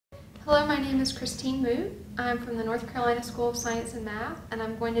Hello, my name is Christine Muth. I'm from the North Carolina School of Science and Math, and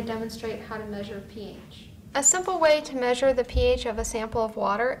I'm going to demonstrate how to measure pH. A simple way to measure the pH of a sample of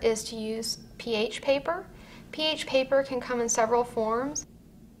water is to use pH paper. pH paper can come in several forms.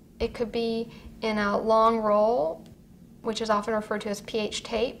 It could be in a long roll, which is often referred to as pH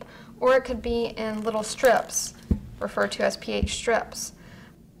tape, or it could be in little strips, referred to as pH strips.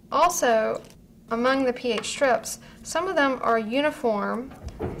 Also, among the pH strips, some of them are uniform,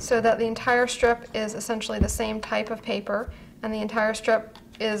 so that the entire strip is essentially the same type of paper, and the entire strip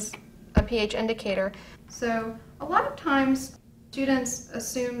is a pH indicator. So a lot of times students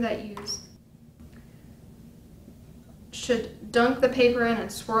assume that you should dunk the paper in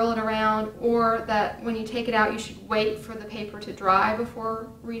and swirl it around, or that when you take it out you should wait for the paper to dry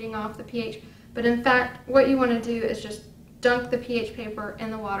before reading off the pH. But in fact, what you want to do is just dunk the pH paper in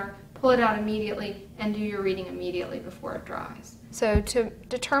the water, pull it out immediately, and do your reading immediately before it dries. So to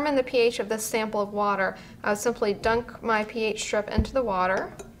determine the pH of this sample of water, I would simply dunk my pH strip into the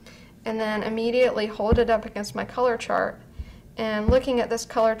water and then immediately hold it up against my color chart. And looking at this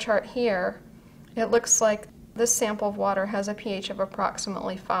color chart here, it looks like this sample of water has a pH of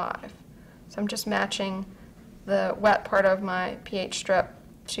approximately 5. So I'm just matching the wet part of my pH strip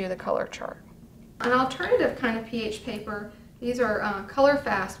to the color chart. An alternative kind of pH paper, these are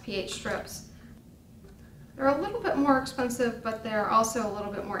color-fast pH strips. They're a little bit more expensive, but they're also a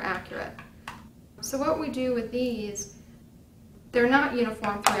little bit more accurate. So what we do with these, they're not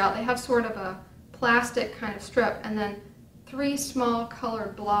uniform throughout. They have sort of a plastic kind of strip and then 3 small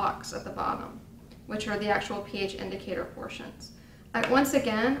colored blocks at the bottom, which are the actual pH indicator portions. Once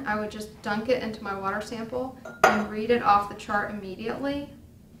again, I would just dunk it into my water sample and read it off the chart immediately.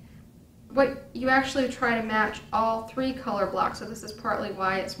 What you actually try to match all 3 color blocks, so this is partly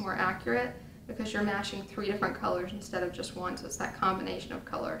why it's more accurate, because you're matching 3 different colors instead of just one, so it's that combination of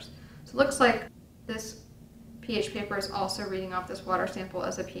colors. So it looks like this pH paper is also reading off this water sample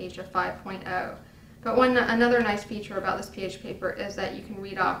as a pH of 5.0. But another nice feature about this pH paper is that you can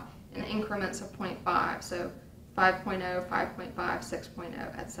read off in increments of 0.5, so 5.0, 5.5,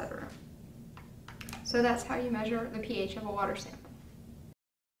 6.0, etc. So that's how you measure the pH of a water sample.